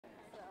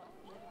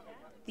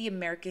the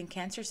American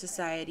Cancer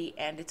Society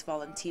and its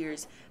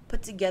volunteers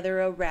put together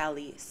a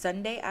rally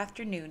Sunday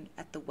afternoon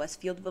at the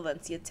Westfield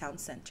Valencia Town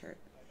Center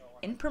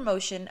in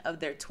promotion of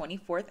their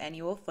 24th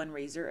annual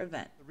fundraiser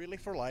event. The Relay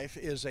for Life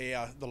is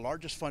the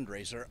largest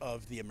fundraiser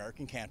of the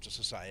American Cancer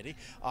Society,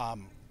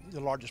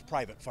 the largest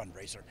private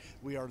fundraiser.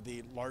 We are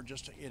the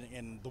largest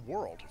in the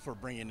world for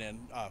bringing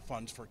in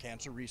funds for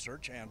cancer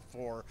research and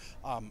for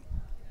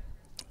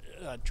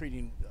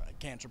treating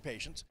cancer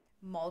patients.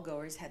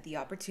 Mallgoers had the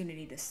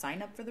opportunity to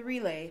sign up for the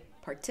relay,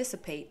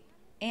 participate,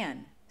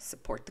 and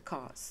support the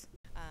cause.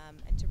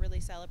 And to really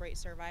celebrate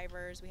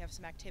survivors. We have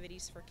some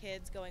activities for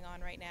kids going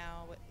on right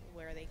now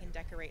where they can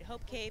decorate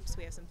hope capes.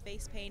 We have some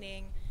face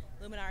painting,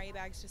 luminary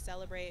bags to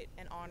celebrate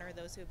and honor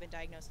those who have been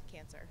diagnosed with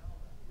cancer.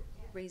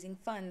 Raising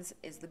funds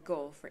is the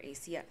goal for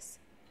ACS.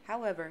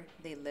 However,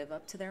 they live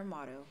up to their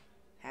motto,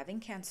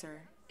 having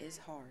cancer is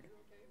hard.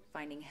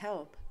 Finding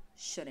help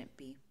shouldn't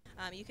be.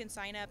 You can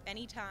sign up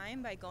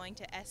anytime by going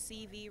to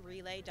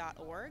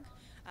scvrelay.org.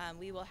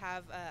 We will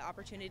have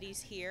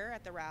opportunities here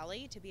at the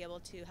rally to be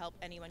able to help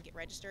anyone get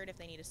registered if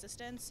they need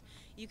assistance.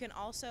 You can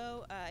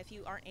also, if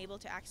you aren't able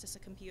to access a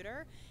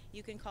computer,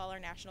 you can call our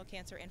National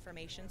Cancer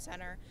Information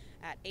Center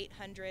at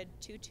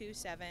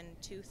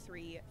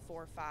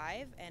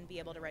 800-227-2345 and be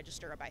able to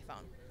register by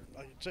phone.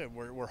 Like I said,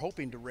 we're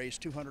hoping to raise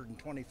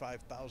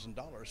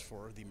 $225,000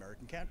 for the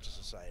American Cancer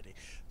Society.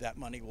 That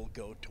money will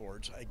go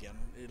towards, again,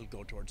 it'll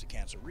go towards the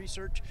cancer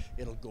research,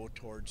 it'll go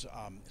towards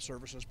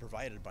services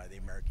provided by the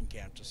American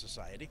Cancer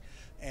Society,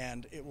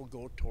 and it will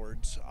go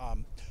towards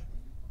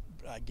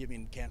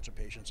giving cancer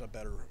patients a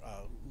better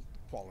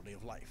quality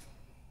of life.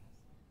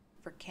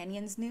 For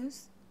Kenyans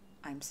News,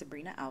 I'm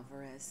Sabrina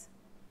Alvarez.